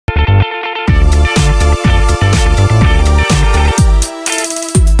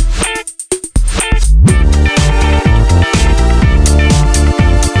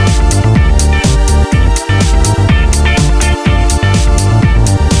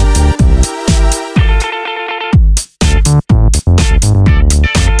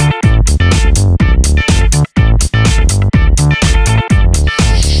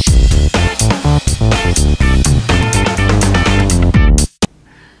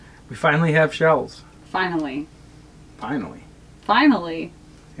We finally have shelves. Finally. Finally. Finally.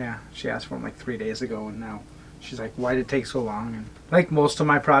 Yeah, she asked for them like 3 days ago, and now she's like, why did it take so long? And like most of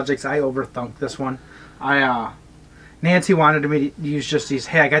my projects, I overthunk this one. Nancy wanted me to use just these,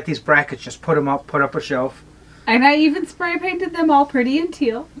 hey, I got these brackets, just put them up, put up a shelf. And I even spray painted them all pretty and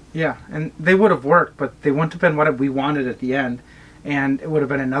teal. Yeah, and they would have worked, but they wouldn't have been what we wanted at the end. And it would have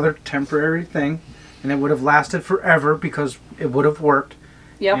been another temporary thing, and it would have lasted forever because it would have worked.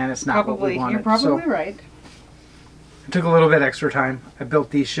 Yep, and it's not probably. what we wanted. You're probably right. It took a little bit extra time. I built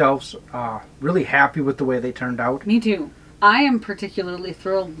these shelves. Really happy with the way they turned out. Me too. I am particularly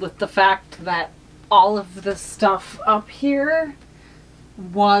thrilled with the fact that all of the stuff up here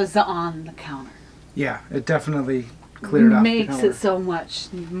was on the counter. Yeah, it definitely cleared off the Makes counter. it so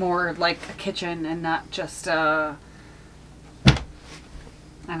much more like a kitchen and not just I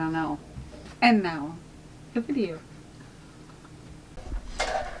don't know. And now, the video.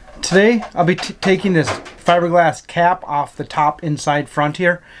 Today, I'll be taking this fiberglass cap off the top inside front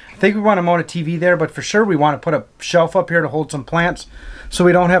here. I think we want to mount a TV there, but for sure we want to put a shelf up here to hold some plants so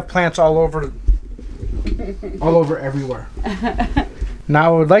we don't have plants all over everywhere.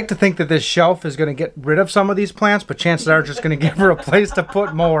 Now, I would like to think that this shelf is going to get rid of some of these plants, but chances are just going to give her a place to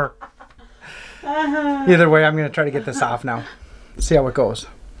put more. Either way, I'm going to try to get this off now. See how it goes.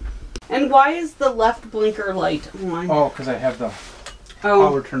 And why is the left blinker light on? Oh, because I have the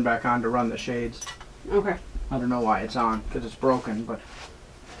power turned back on to run the shades. Okay. I don't know why it's on, because it's broken, but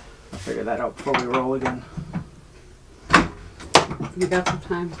I'll figure that out before we roll again. We got some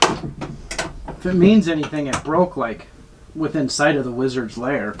time. If it means anything, it broke like within sight of the wizard's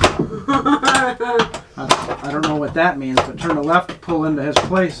lair. I don't know what that means, but turn the left, pull into his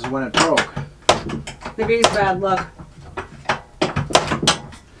place is when it broke. Maybe it's bad luck.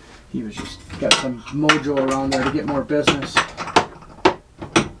 He was just got some mojo around there to get more business. I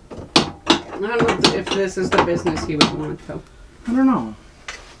don't know if this is the business he would want, though. I don't know.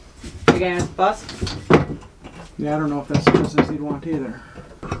 Big ass bus. Yeah, I don't know if that's the business he'd want either.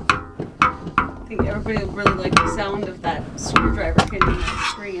 I think everybody will really like the sound of that screwdriver hitting that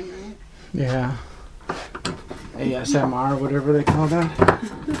screen, right? Yeah. ASMR, whatever they call that.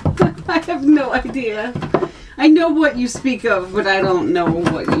 I have no idea. I know what you speak of, but I don't know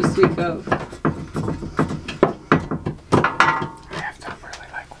what you speak of. I have to really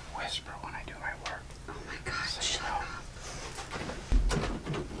like whisper when I do my work. Oh my God, shut up.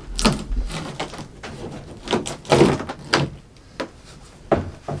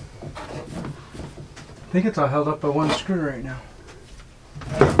 I think it's all held up by one screw right now.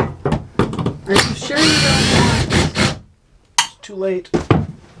 Are you sure you don't want? It's too late.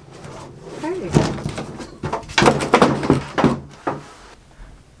 Hey.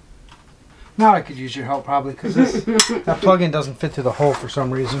 Now I could use your help probably because that plug-in doesn't fit through the hole for some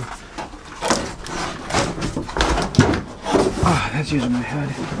reason. Ah, that's using my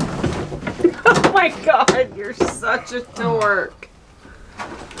head. Oh my God, you're such a dork.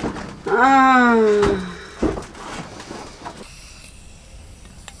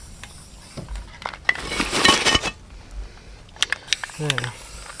 There.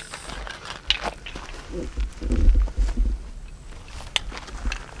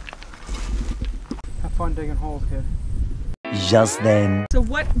 Have fun digging holes, kid. Just then. So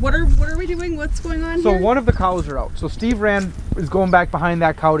what are we doing? What's going on So here? one of the cows are out. So Steve is going back behind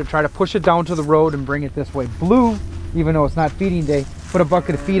that cow to try to push it down to the road and bring it this way. Blue, even though it's not feeding day, put a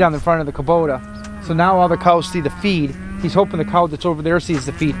bucket of feed on the front of the Kubota. So now all the cows see the feed. He's hoping the cow that's over there sees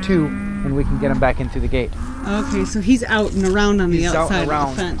the feed too, and we can get him back in through the gate. Okay, so he's out and around on the outside of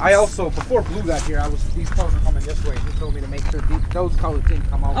the fence. I also, before Blue got here, these cows were coming this way. He told me to make sure those cows didn't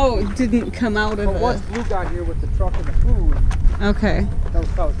come out. Oh, it didn't come out of But it. once Blue got here with the truck and the food, Okay. those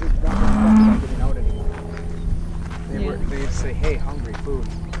cows didn't getting out anymore. They'd say, hey, hungry food.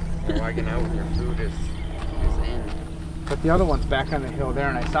 They're wagging out when their food is in. But the other one's back on the hill there,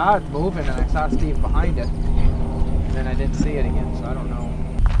 and I saw it moving, and I saw Steve behind it. And then I didn't see it again, so I don't know.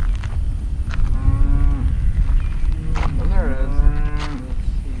 Well, there it is.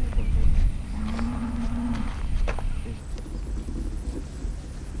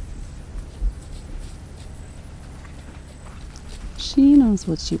 She knows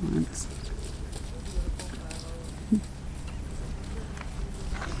what she wants.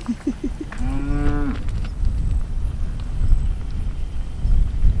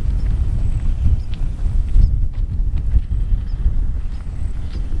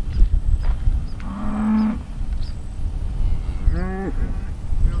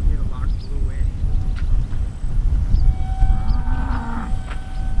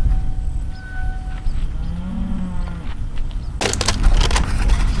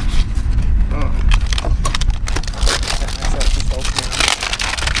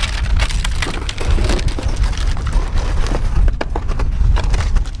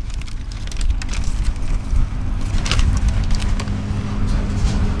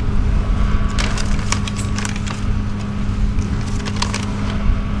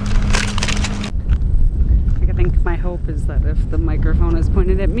 is that if the microphone is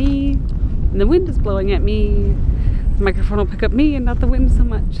pointed at me and the wind is blowing at me, the microphone will pick up me and not the wind so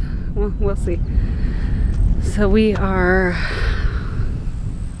much. Well, we'll see. So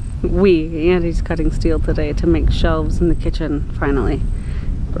Andy's cutting steel today to make shelves in the kitchen, finally.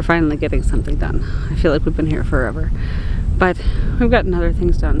 We're finally getting something done. I feel like we've been here forever. But we've gotten other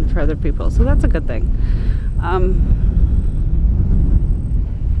things done for other people, so that's a good thing.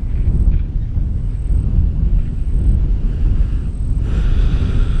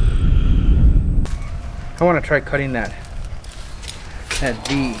 I want to try cutting that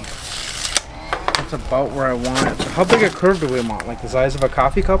V. That's about where I want it. So how big a curve do we want? Like the size of a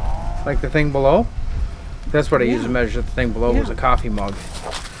coffee cup? Like the thing below? That's what I used to measure the thing below was a coffee mug.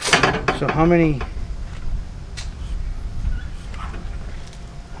 So how many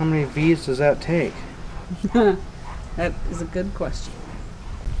V's does that take? That is a good question.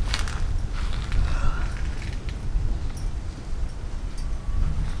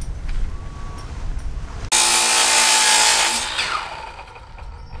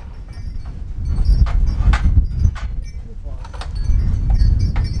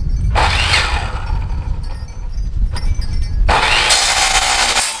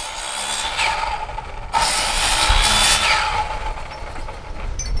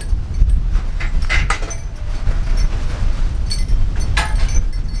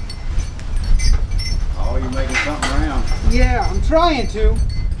 Yeah, I'm trying to.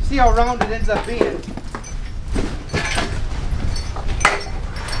 See how round it ends up being.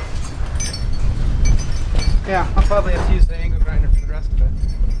 Yeah, I'll probably have to use the angle grinder for the rest of it.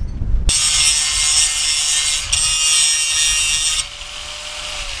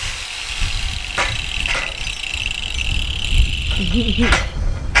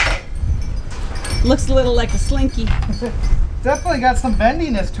 Looks a little like a slinky. Definitely got some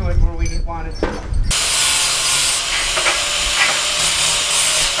bendiness to it where we want it to.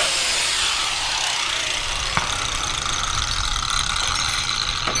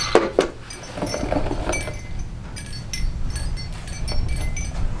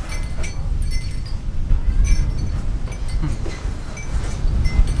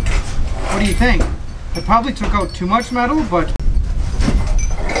 What do you think? I probably took out too much metal, but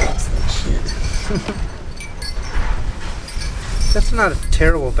that's not a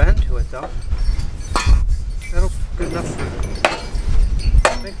terrible bend to it, though. That'll be good enough.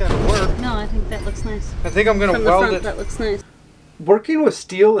 I think that'll work. No, I think that looks nice. I think I'm gonna From weld the front, it. that looks nice. Working with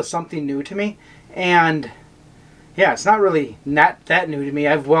steel is something new to me, and yeah, it's not really that new to me.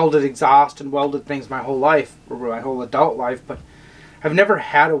 I've welded exhaust and welded things my whole life, or my whole adult life, but I've never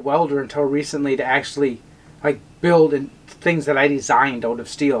had a welder until recently to actually like build things that I designed out of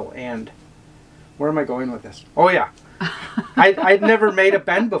steel. And where am I going with this? Oh yeah, I'd never made a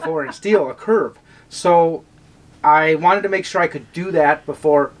bend before in steel, a curve. So I wanted to make sure I could do that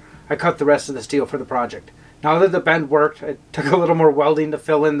before I cut the rest of the steel for the project. Now that the bend worked, it took a little more welding to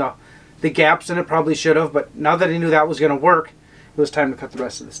fill in the gaps in it, probably should have, but now that I knew that was going to work, it was time to cut the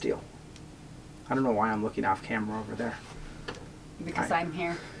rest of the steel. I don't know why I'm looking off camera over there. Because I'm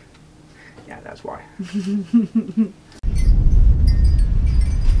here. Yeah, that's why.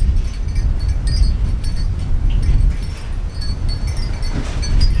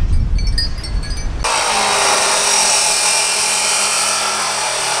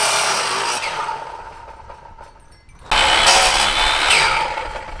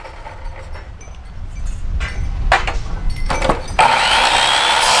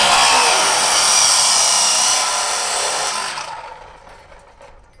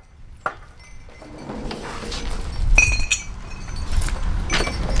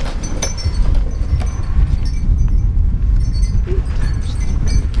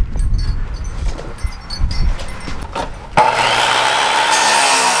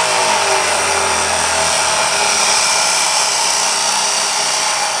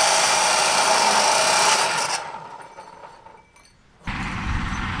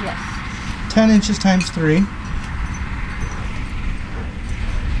 Yes. 10 inches times 3.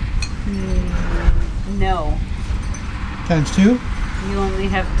 No. Times 2? You only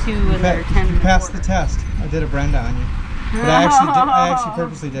have 2 and they're 10 You and a passed the quarter. test. I did a Brenda on you. But I actually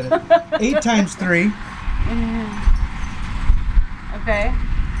purposely did it. 8 times 3. Okay.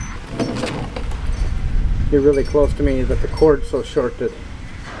 You're really close to me, but the cord's so short that...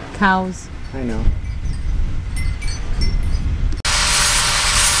 Cows. I know.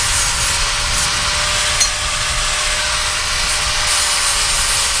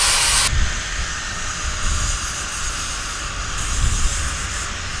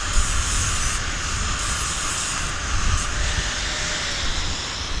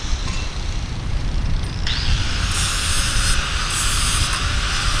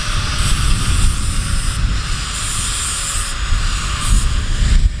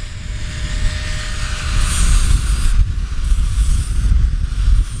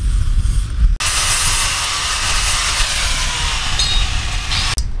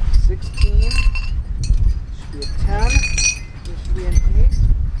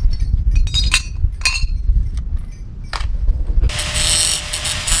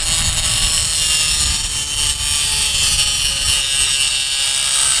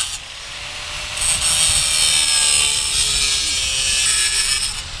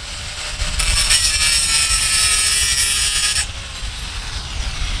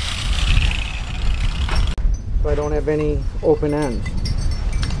 don't have any open ends.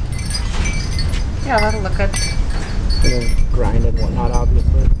 Yeah, that'll look good. And then grind and whatnot,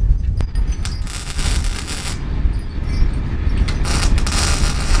 obviously.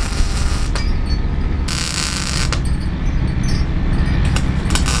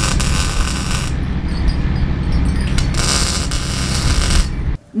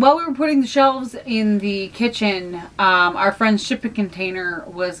 While we were putting the shelves in the kitchen, our friend's shipping container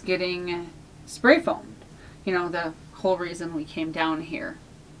was getting spray foamed. You know, the whole reason we came down here,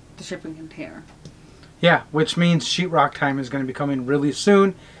 the shipping container. Yeah, which means sheetrock time is going to be coming really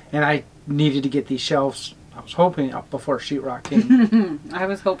soon, and I needed to get these shelves, I was hoping, up before sheetrock came. I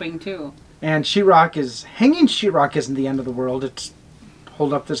was hoping too. And hanging sheetrock isn't the end of the world. It's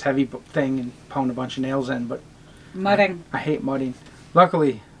hold up this heavy thing and pound a bunch of nails in, but Mudding. I hate mudding.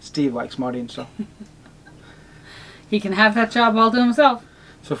 Luckily, Steve likes mudding, so. He can have that job all to himself.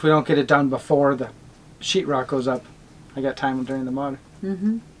 So if we don't get it done before the sheetrock goes up, I got time during the mud.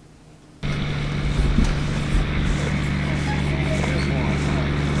 Mm-hmm.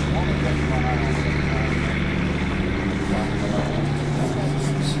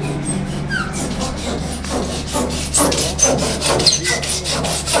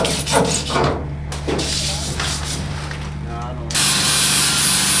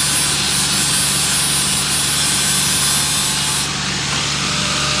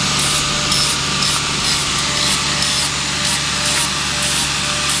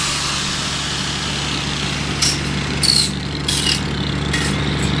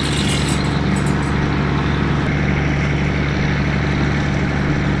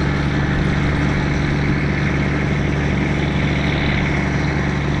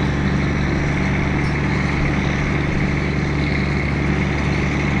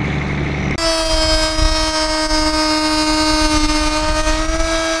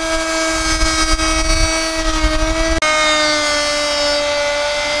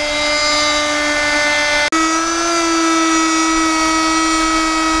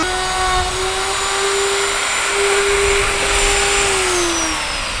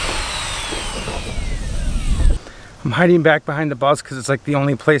 I'm hiding back behind the bus because it's like the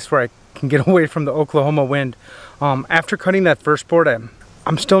only place where I can get away from the Oklahoma wind. After cutting that first board,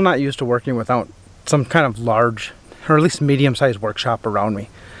 I'm still not used to working without some kind of large, or at least medium-sized workshop around me.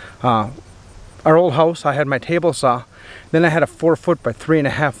 Our old house, I had my table saw, then I had a 4-foot by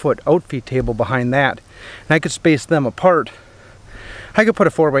 3.5-foot outfeed table behind that, and I could space them apart. I could put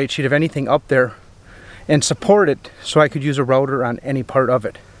a 4x8 sheet of anything up there and support it so I could use a router on any part of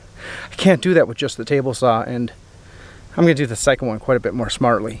it. I can't do that with just the table saw, and I'm going to do the second one quite a bit more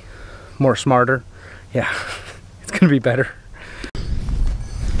smartly. More smarter. Yeah, it's going to be better.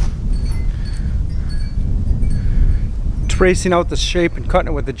 Tracing out the shape and cutting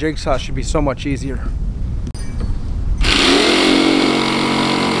it with the jigsaw should be so much easier.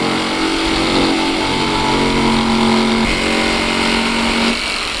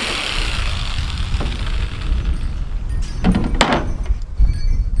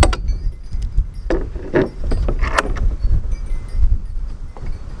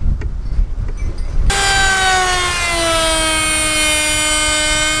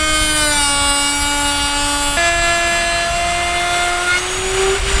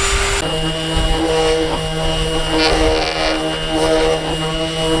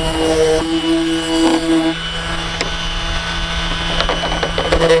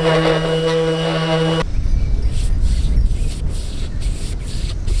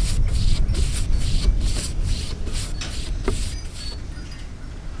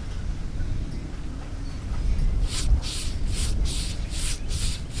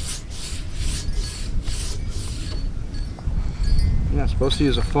 I'm not supposed to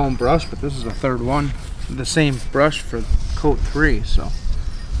use a foam brush, but this is the third one. The same brush for coat 3, so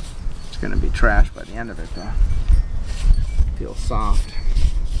it's going to be trash by the end of it though. Feels soft.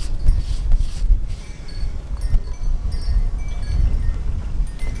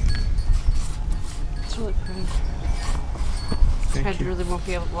 It's really pretty. I really won't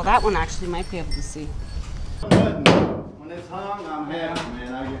be able, well that one actually might be able to see. When it's hung, I'm happy,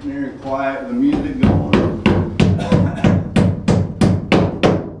 man. I get near and quiet with the music going.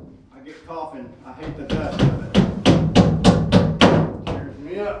 I get coughing. I hate the dust of it. Cheers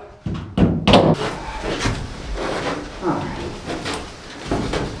me up. All right.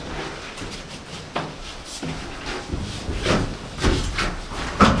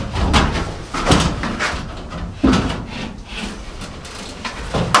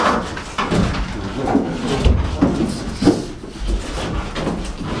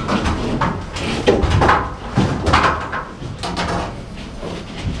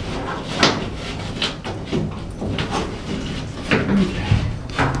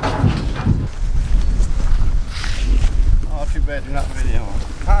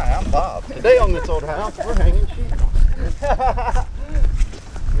 Today on this old house, we're hanging sheetrock.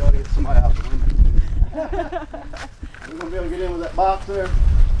 You ought to get somebody out the window. We're gonna be able to get in with that box there.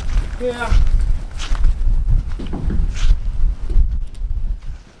 Yeah.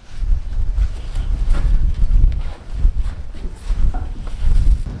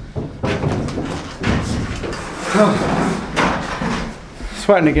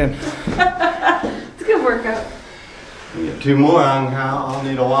 Sweating again. It's a good workout. You get 2 more, I'll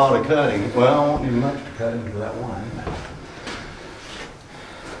need a while to cutting. Well, I won't need much to cut into that one.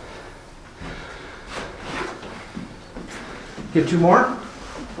 Get 2 more?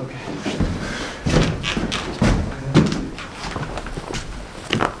 Okay.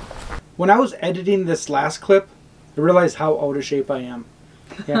 When I was editing this last clip, I realized how out of shape I am.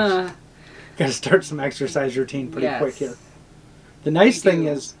 Yeah. Gotta start some exercise routine pretty quick here. The nice thing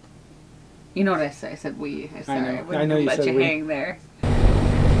is... You know what I said? I said we. I know you let said you we. hang there.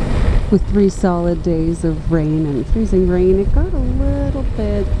 With 3 solid days of rain and freezing rain, it got a little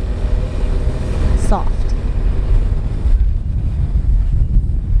bit soft.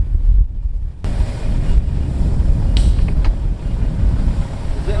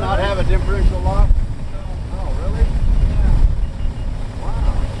 Does it not have a differential lock? Oh, really? Yeah.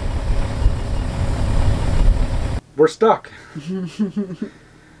 Wow. We're stuck.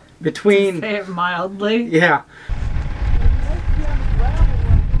 Between... Say it mildly. Yeah.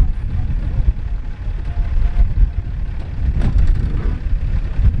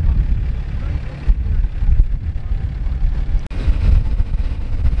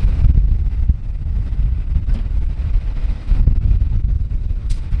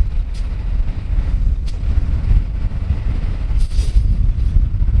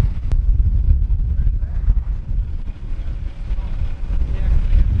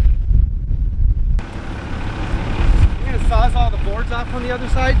 Saws all the boards off on the other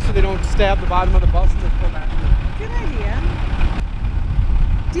side so they don't stab the bottom of the bus and just go back. Good idea.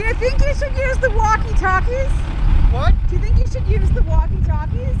 Do you think you should use the walkie-talkies? What? Do you think you should use the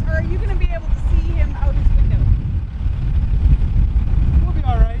walkie-talkies, or are you going to be able to see him out his window? We'll be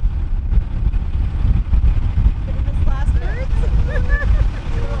alright. Famous last words?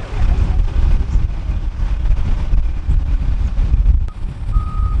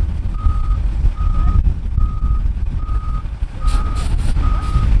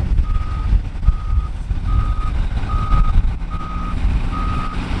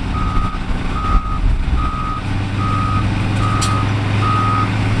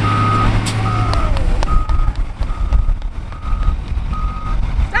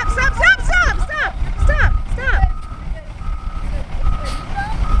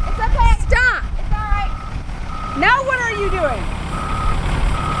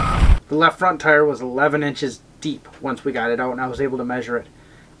 The left front tire was 11 inches deep once we got it out and I was able to measure it.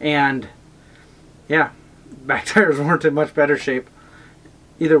 And yeah, back tires weren't in much better shape.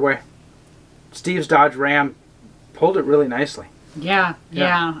 Either way, Steve's Dodge Ram pulled it really nicely. Yeah,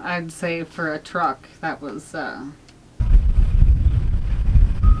 I'd say for a truck that was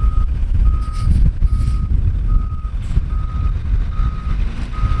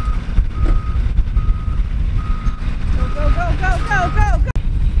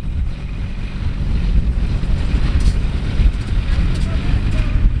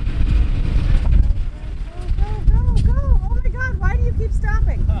Go! Oh my God, why do you keep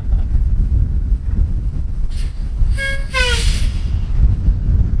stopping?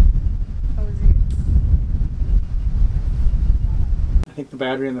 I think the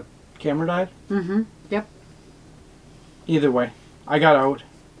battery in the camera died. Mm-hmm. Yep. Either way, I got out.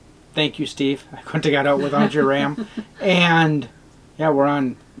 Thank you, Steve. I couldn't have got out without your Ram. And yeah, we're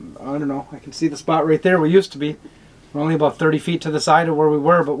on, I don't know, I can see the spot right there we used to be. We're only about 30 feet to the side of where we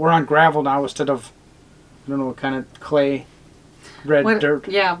were, but we're on gravel now instead of, I don't know what kind of clay, red dirt.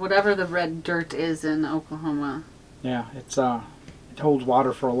 Yeah, whatever the red dirt is in Oklahoma. Yeah, it's it holds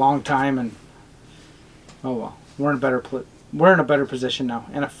water for a long time, and oh well, we're in a better position now,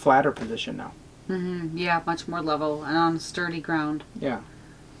 and a flatter position now. Mm-hmm. Yeah, much more level and on sturdy ground. Yeah.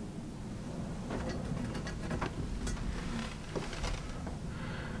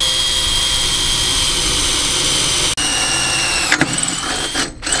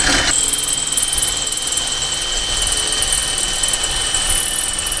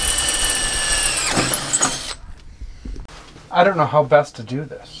 I don't know how best to do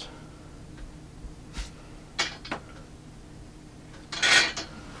this.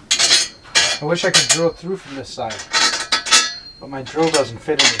 I wish I could drill through from this side, but my drill doesn't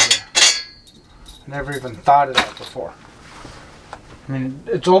fit into here. I never even thought of that before. I mean,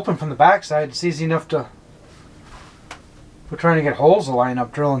 it's open from the back side. It's easy enough to We're trying to get holes to line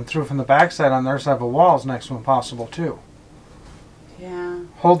up, drilling through from the backside on their side of the walls next to impossible too. Yeah.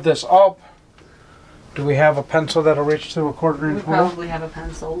 Hold this up. Do we have a pencil that'll reach through a 1/4 inch We hole? probably have a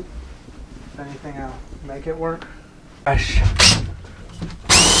pencil. Anything that'll make it work?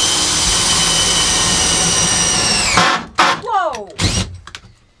 Whoa!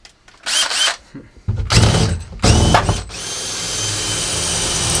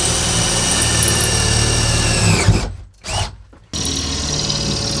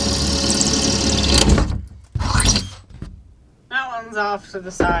 That one's off to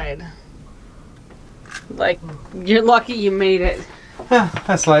the side. Like, you're lucky you made it. Yeah,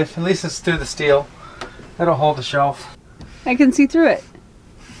 that's life. At least it's through the steel. It'll hold the shelf. I can see through it.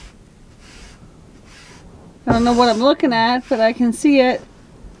 I don't know what I'm looking at, but I can see it.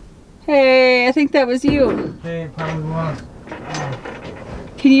 Hey, I think that was you. Hey, it probably was.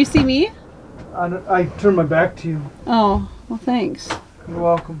 Can you see me? I turned my back to you. Oh, well, thanks. You're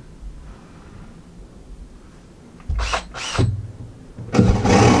welcome.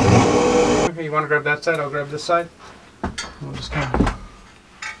 Okay, you want to grab that side? I'll grab this side. We'll just kind of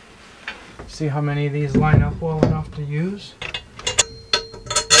see how many of these line up well enough to use.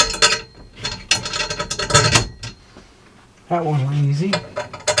 That one was easy.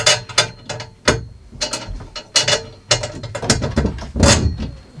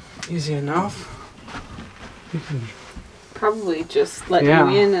 Easy enough. You can Probably just let Yeah.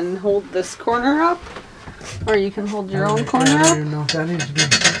 you in and hold this corner up. Or you can hold your own corner I up. don't know if that needs to be.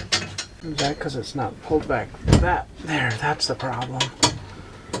 Is that because it's not pulled back? That there, that's the problem.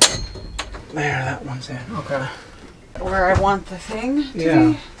 There, that one's in. Okay. Where I want the thing to Yeah.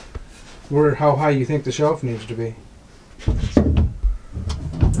 be. Where? How high you think the shelf needs to be?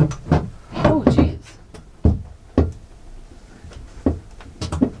 Oh, jeez.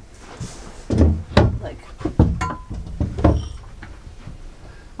 Like,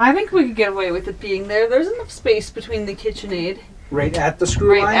 I think we could get away with it being there. There's enough space between the KitchenAid. Right at the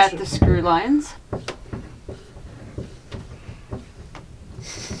screw Right lines? at the screw lines.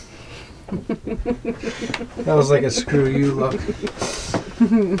 That was like a screw you look.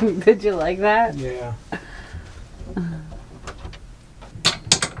 Did you like that? Yeah.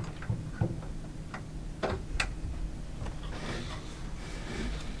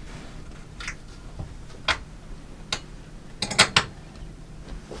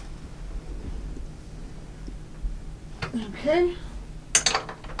 Okay.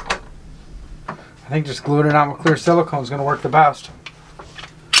 I think just gluing it on with clear silicone is going to work the best.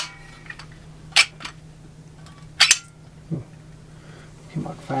 Came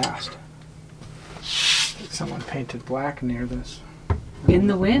out fast. Someone painted black near this. In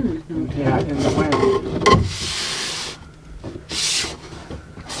the wind. Yeah, in the wind.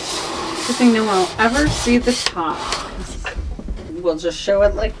 Good thing no one will ever see the top. We'll just show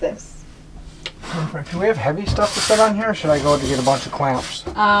it like this. Perfect. Do we have heavy stuff to set on here, or should I go to get a bunch of clamps?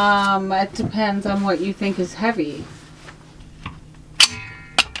 It depends on what you think is heavy.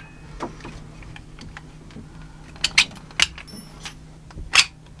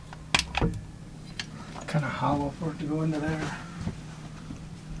 Kind of hollow for it to go into there.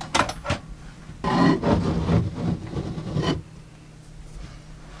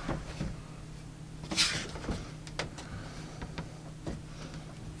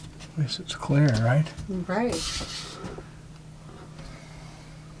 At least it's clear, right? Right.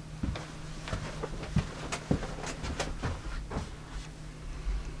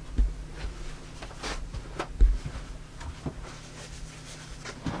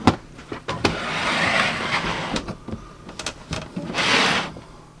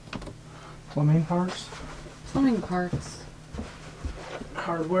 Plumbing parts, Plumbing parts.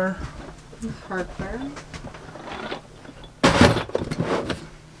 hardware. Hardware.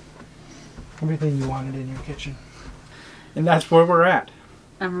 Everything you wanted in your kitchen. And that's where we're at.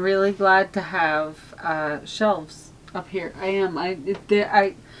 I'm really glad to have shelves up here. I am. I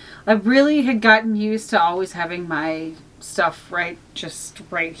really had gotten used to always having my stuff just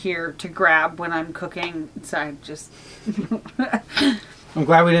right here to grab when I'm cooking. So I just I'm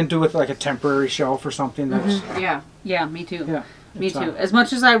glad we didn't do it with like a temporary shelf or something. That's yeah, me too. yeah. Me it's, too. As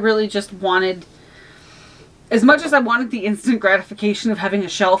much as I really just wanted, as much as I wanted the instant gratification of having a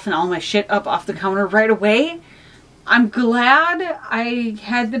shelf and all my shit up off the counter right away, I'm glad I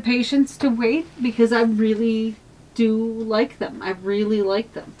had the patience to wait because I really do like them. I really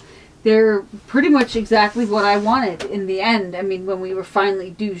like them. They're pretty much exactly what I wanted in the end. I mean, when we were finally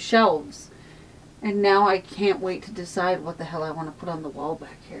due shelves. And now I can't wait to decide what the hell I want to put on the wall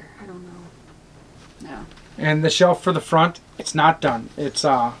back here. I don't know. No. And the shelf for the front, it's not done. It's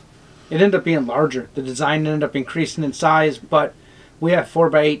It ended up being larger. The design ended up increasing in size, but we have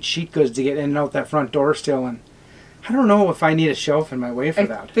 4x8 sheet goods to get in and out that front door still, and I don't know if I need a shelf in my way for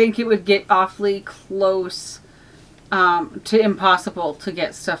that. I think it would get awfully close to impossible to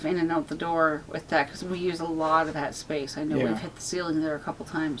get stuff in and out the door with that, because we use a lot of that space. I know Yeah. we've hit the ceiling there a couple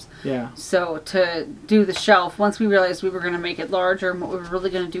times. Yeah. So to do the shelf, once we realized we were going to make it larger and what we were really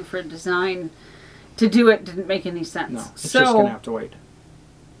going to do for a design, to do it didn't make any sense. No, it's so just going to have to wait.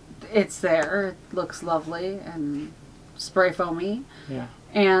 it's there. It looks lovely and spray foamy. Yeah.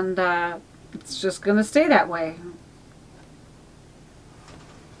 And it's just going to stay that way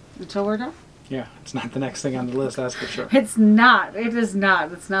until we're done. Yeah, it's not the next thing on the list, that's for sure. It's not. It is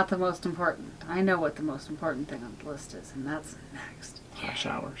not. It's not the most important. I know what the most important thing on the list is, and that's next. Hot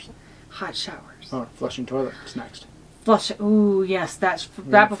showers. Hot showers. Oh, flushing toilet is next. Flush. Ooh, yes, that's gonna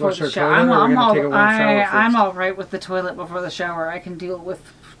that before flush the our shower. toilet, or we're gonna take a warm shower I'm first? all right with the toilet before the shower. I can deal with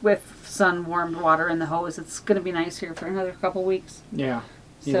sun warmed water in the hose. It's gonna be nice here for another couple weeks. Yeah,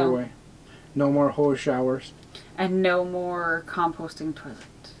 either So- way. No more hose showers. And no more composting toilet.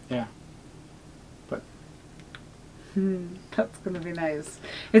 Yeah. But That's gonna be nice.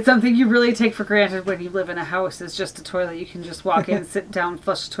 It's something you really take for granted when you live in a house. Is just a toilet. You can just walk in, sit down,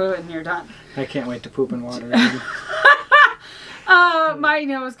 flush the toilet, and you're done. I can't wait to poop in water. My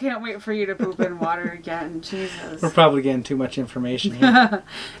nose can't wait for you to poop in water again. Jesus. We're probably getting too much information here.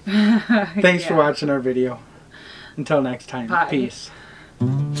 Thanks for Yeah. watching our video. Until next time, Bye. peace.